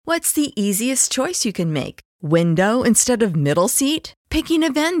What's the easiest choice you can make? Window instead of middle seat? Picking a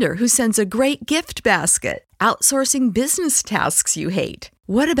vendor who sends a great gift basket? Outsourcing business tasks you hate?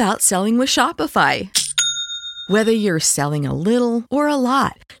 What about selling with Shopify? Whether you're selling a little or a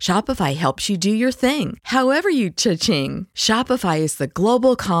lot, Shopify helps you do your thing, however you cha-ching. Shopify is the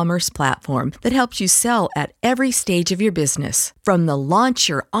global commerce platform that helps you sell at every stage of your business. From the launch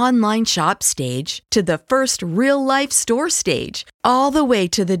your online shop stage to the first real-life store stage, all the way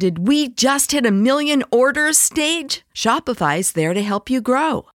to the did we just hit a million orders stage. Shopify's there to help you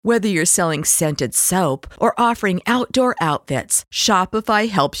grow. Whether you're selling scented soap or offering outdoor outfits, Shopify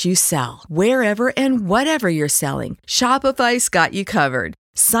helps you sell. Wherever and whatever you're selling, Shopify's got you covered.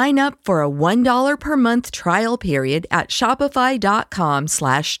 Sign up for a $1 per month trial period at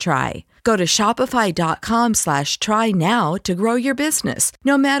shopify.com/try. Go to shopify.com/try now to grow your business,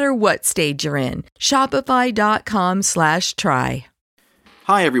 no matter what stage you're in. Shopify.com/try.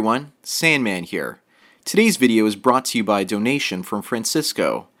 Hi everyone, Sandman here. Today's video is brought to you by a donation from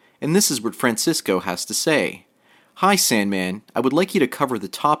Francisco, and this is what Francisco has to say. Hi Sandman, I would like you to cover the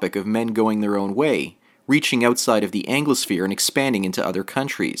topic of men going their own way, reaching outside of the Anglosphere and expanding into other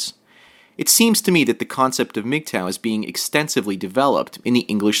countries. It seems to me that the concept of MGTOW is being extensively developed in the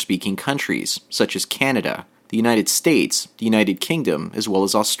English-speaking countries, such as Canada, the United States, the United Kingdom, as well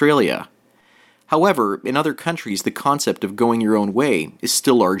as Australia. However, in other countries, the concept of going your own way is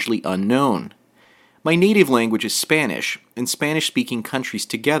still largely unknown. My native language is Spanish, and Spanish-speaking countries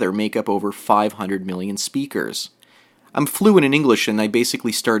together make up over 500 million speakers. I'm fluent in English, and I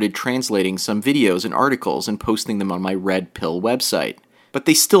basically started translating some videos and articles and posting them on my Red Pill website. But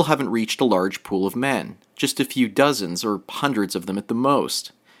they still haven't reached a large pool of men, just a few dozens or hundreds of them at the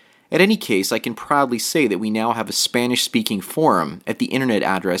most. At any case, I can proudly say that we now have a Spanish-speaking forum at the internet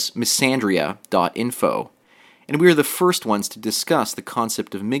address misandria.info, and we are the first ones to discuss the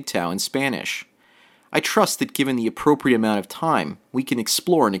concept of MGTOW in Spanish. I trust that given the appropriate amount of time, we can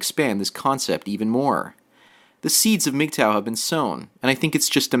explore and expand this concept even more. The seeds of MGTOW have been sown, and I think it's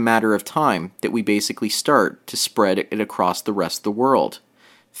just a matter of time that we basically start to spread it across the rest of the world.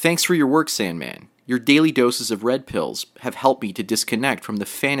 Thanks for your work, Sandman. Your daily doses of red pills have helped me to disconnect from the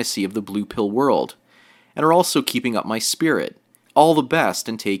fantasy of the blue pill world, and are also keeping up my spirit. All the best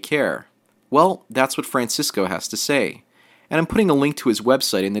and take care. Well, that's what Francisco has to say, and I'm putting a link to his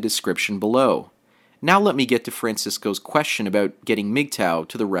website in the description below. Now let me get to Francisco's question about getting MGTOW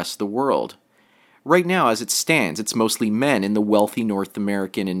to the rest of the world. Right now, as it stands, it's mostly men in the wealthy North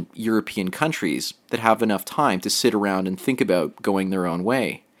American and European countries that have enough time to sit around and think about going their own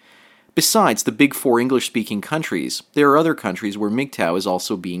way. Besides the big four English-speaking countries, there are other countries where MGTOW is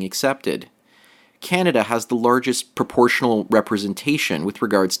also being accepted. Canada has the largest proportional representation with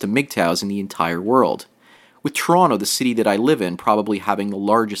regards to MGTOWs in the entire world, with Toronto, the city that I live in, probably having the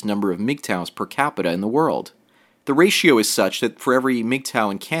largest number of MGTOWs per capita in the world. The ratio is such that for every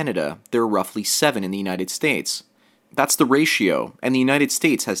MGTOW in Canada, there are roughly 7 in the United States. That's the ratio, and the United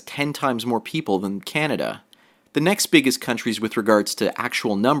States has 10 times more people than Canada. The next biggest countries with regards to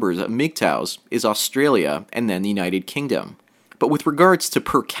actual numbers of MGTOWs is Australia and then the United Kingdom. But with regards to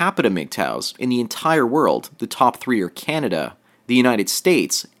per capita MGTOWs, in the entire world, the top 3 are Canada, the United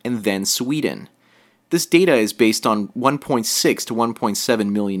States, and then Sweden. This data is based on 1.6 to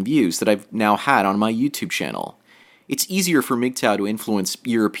 1.7 million views that I've now had on my YouTube channel. It's easier for MGTOW to influence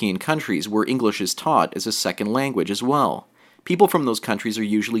European countries where English is taught as a second language as well. People from those countries are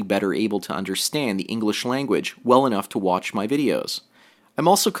usually better able to understand the English language well enough to watch my videos. I'm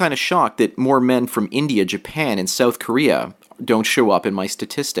also kind of shocked that more men from India, Japan, and South Korea don't show up in my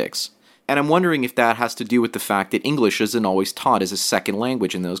statistics. And I'm wondering if that has to do with the fact that English isn't always taught as a second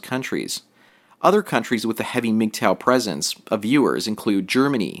language in those countries. Other countries with a heavy MGTOW presence of viewers include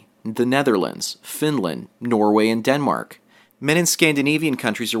Germany, the Netherlands, Finland, Norway, and Denmark. Men in Scandinavian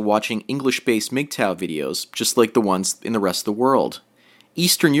countries are watching English-based MGTOW videos, just like the ones in the rest of the world.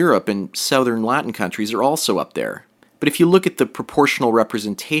 Eastern Europe and Southern Latin countries are also up there. But if you look at the proportional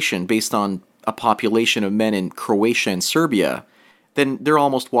representation based on a population of men in Croatia and Serbia, then they're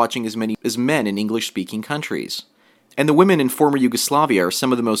almost watching as many as men in English-speaking countries. And the women in former Yugoslavia are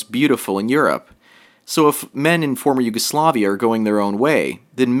some of the most beautiful in Europe. So if men in former Yugoslavia are going their own way,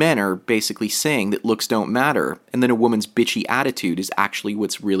 then men are basically saying that looks don't matter, and that a woman's bitchy attitude is actually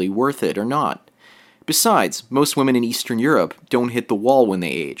what's really worth it or not. Besides, most women in Eastern Europe don't hit the wall when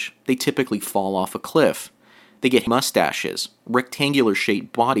they age. They typically fall off a cliff. They get mustaches,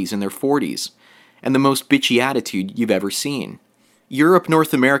 rectangular-shaped bodies in their 40s, and the most bitchy attitude you've ever seen. Europe,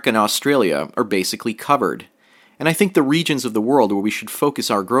 North America, and Australia are basically covered. And I think the regions of the world where we should focus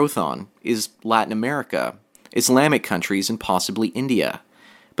our growth on is Latin America, Islamic countries, and possibly India.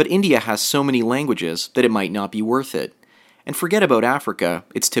 But India has so many languages that it might not be worth it. And forget about Africa,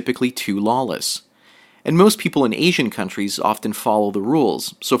 it's typically too lawless. And most people in Asian countries often follow the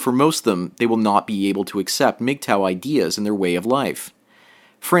rules, so for most of them, they will not be able to accept MGTOW ideas in their way of life.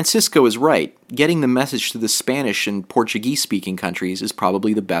 Francisco is right. Getting the message to the Spanish and Portuguese-speaking countries is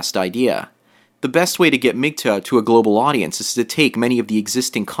probably the best idea. The best way to get MGTOW to a global audience is to take many of the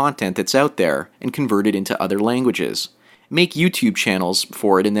existing content that's out there and convert it into other languages. Make YouTube channels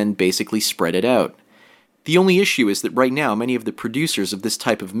for it and then basically spread it out. The only issue is that right now many of the producers of this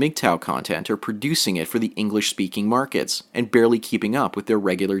type of MGTOW content are producing it for the English-speaking markets and barely keeping up with their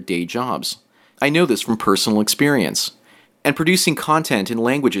regular day jobs. I know this from personal experience. And producing content in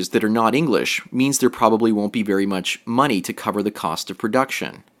languages that are not English means there probably won't be very much money to cover the cost of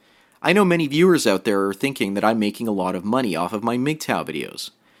production. I know many viewers out there are thinking that I'm making a lot of money off of my MGTOW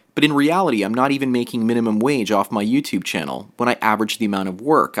videos. But in reality, I'm not even making minimum wage off my YouTube channel when I average the amount of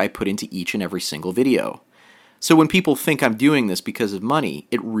work I put into each and every single video. So when people think I'm doing this because of money,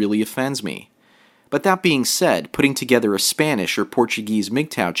 it really offends me. But that being said, putting together a Spanish or Portuguese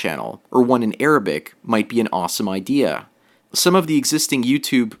MGTOW channel, or one in Arabic, might be an awesome idea. Some of the existing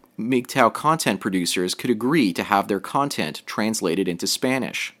YouTube MGTOW content producers could agree to have their content translated into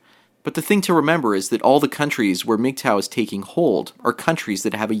Spanish. But the thing to remember is that all the countries where MGTOW is taking hold are countries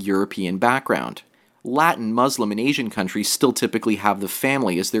that have a European background. Latin, Muslim, and Asian countries still typically have the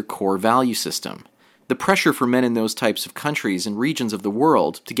family as their core value system. The pressure for men in those types of countries and regions of the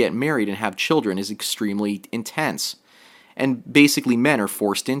world to get married and have children is extremely intense. And basically men are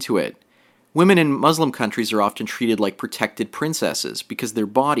forced into it. Women in Muslim countries are often treated like protected princesses because their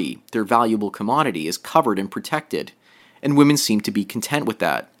body, their valuable commodity, is covered and protected. And women seem to be content with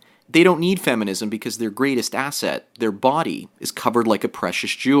that. They don't need feminism because their greatest asset, their body, is covered like a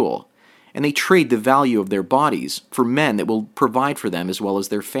precious jewel. And they trade the value of their bodies for men that will provide for them as well as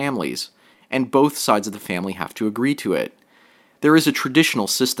their families. And both sides of the family have to agree to it. There is a traditional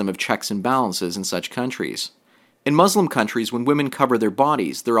system of checks and balances in such countries. In Muslim countries, when women cover their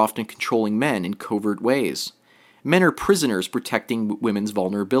bodies, they're often controlling men in covert ways. Men are prisoners protecting women's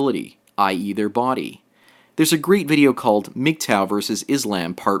vulnerability, i.e. their body. There's a great video called MGTOW vs.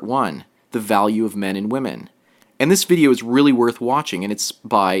 Islam Part 1, The Value of Men and Women. And this video is really worth watching, and it's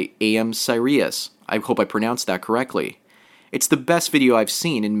by A.M. Sirius. I hope I pronounced that correctly. It's the best video I've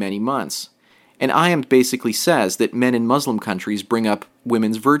seen in many months. And Ayam basically says that men in Muslim countries bring up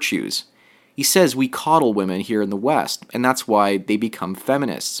women's virtues. He says we coddle women here in the West, and that's why they become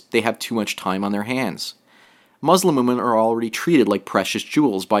feminists. They have too much time on their hands. Muslim women are already treated like precious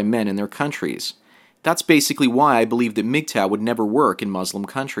jewels by men in their countries. That's basically why I believe that MGTOW would never work in Muslim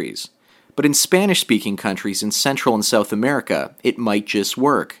countries. But in Spanish-speaking countries in Central and South America, it might just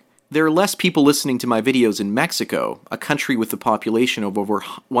work. There are less people listening to my videos in Mexico, a country with a population of over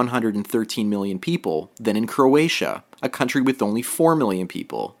 113 million people, than in Croatia, a country with only 4 million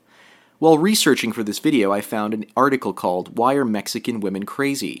people. While researching for this video, I found an article called "Why Are Mexican Women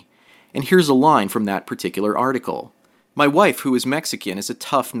Crazy?" And here's a line from that particular article. My wife, who is Mexican, is a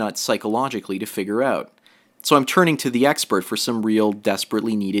tough nut psychologically to figure out. So I'm turning to the expert for some real,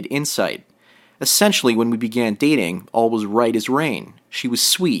 desperately needed insight. Essentially, when we began dating, all was right as rain. She was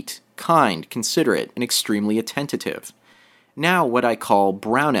sweet, kind, considerate, and extremely attentive. Now, what I call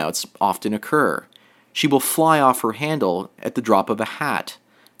brownouts often occur. She will fly off her handle at the drop of a hat,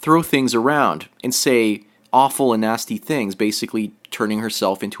 throw things around, and say awful and nasty things, basically turning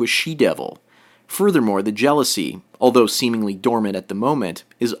herself into a she-devil. Furthermore, the jealousy, although seemingly dormant at the moment,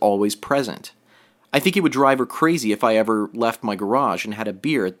 is always present. I think it would drive her crazy if I ever left my garage and had a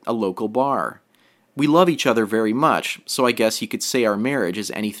beer at a local bar. We love each other very much, so I guess you could say our marriage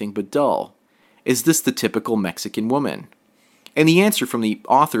is anything but dull. Is this the typical Mexican woman? And the answer from the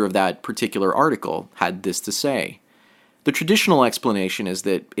author of that particular article had this to say. The traditional explanation is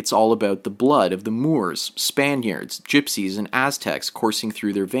that it's all about the blood of the Moors, Spaniards, Gypsies, and Aztecs coursing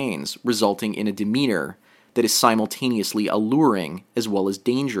through their veins, resulting in a demeanor that is simultaneously alluring as well as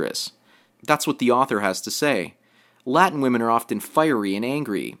dangerous. That's what the author has to say. Latin women are often fiery and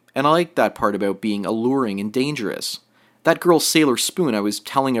angry, and I like that part about being alluring and dangerous. That girl Sailor Spoon I was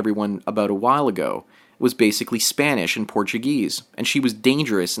telling everyone about a while ago was basically Spanish and Portuguese, and she was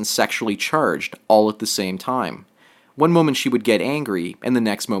dangerous and sexually charged all at the same time. One moment she would get angry, and the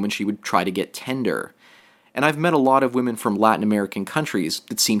next moment she would try to get tender. And I've met a lot of women from Latin American countries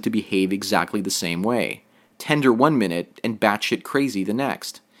that seem to behave exactly the same way. Tender one minute and batshit crazy the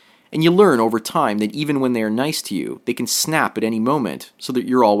next. And you learn over time that even when they are nice to you, they can snap at any moment so that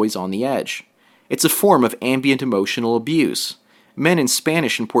you're always on the edge. It's a form of ambient emotional abuse. Men in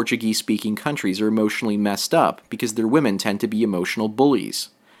Spanish and Portuguese-speaking countries are emotionally messed up because their women tend to be emotional bullies.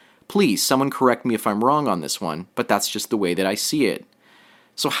 Please, someone correct me if I'm wrong on this one, but that's just the way that I see it.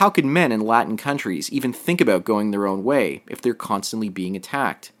 So how could men in Latin countries even think about going their own way if they're constantly being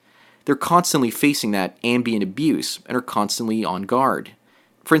attacked? They're constantly facing that ambient abuse and are constantly on guard.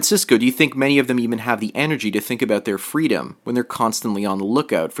 Francisco, do you think many of them even have the energy to think about their freedom when they're constantly on the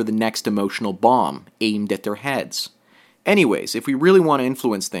lookout for the next emotional bomb aimed at their heads? Anyways, if we really want to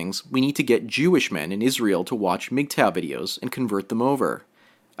influence things, we need to get Jewish men in Israel to watch MGTOW videos and convert them over.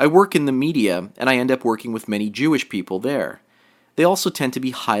 I work in the media, and I end up working with many Jewish people there. They also tend to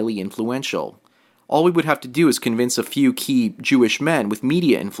be highly influential. All we would have to do is convince a few key Jewish men with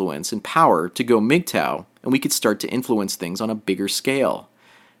media influence and power to go MGTOW, and we could start to influence things on a bigger scale.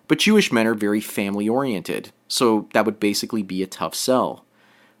 But Jewish men are very family-oriented, so that would basically be a tough sell.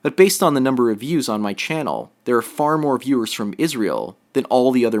 But based on the number of views on my channel, there are far more viewers from Israel than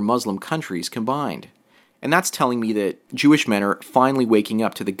all the other Muslim countries combined. And that's telling me that Jewish men are finally waking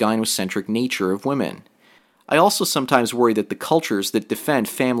up to the gynocentric nature of women. I also sometimes worry that the cultures that defend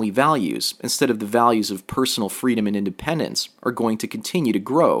family values, instead of the values of personal freedom and independence, are going to continue to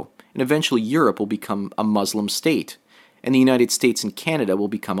grow, and eventually Europe will become a Muslim state, and the United States and Canada will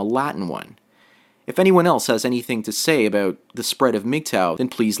become a Latin one. If anyone else has anything to say about the spread of MGTOW, then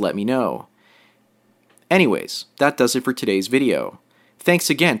please let me know. Anyways, that does it for today's video.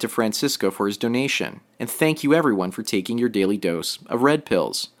 Thanks again to Francisco for his donation, and thank you everyone for taking your daily dose of red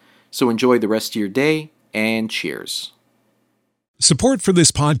pills. So enjoy the rest of your day, and cheers. Support for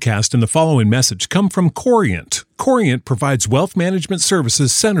this podcast and the following message come from Corient. Corient provides wealth management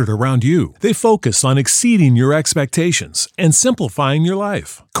services centered around you. They focus on exceeding your expectations and simplifying your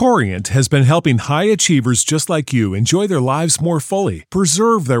life. Corient has been helping high achievers just like you enjoy their lives more fully,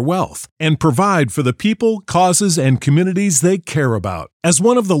 preserve their wealth, and provide for the people, causes, and communities they care about. As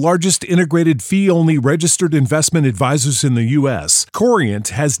one of the largest integrated fee-only registered investment advisors in the U.S., Corient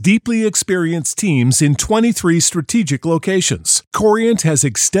has deeply experienced teams in 23 strategic locations. Corient has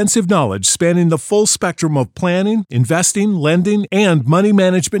extensive knowledge spanning the full spectrum of planning, investing, lending, and money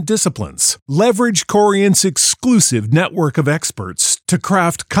management disciplines. Leverage Corient's exclusive network of experts to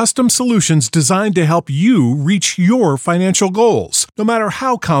craft custom solutions designed to help you reach your financial goals, no matter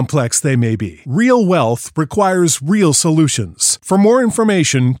how complex they may be. Real wealth requires real solutions. For more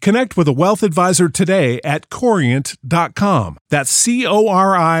information, connect with a wealth advisor today at Corient.com. That's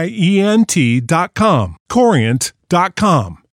Corient.com. Corient.com.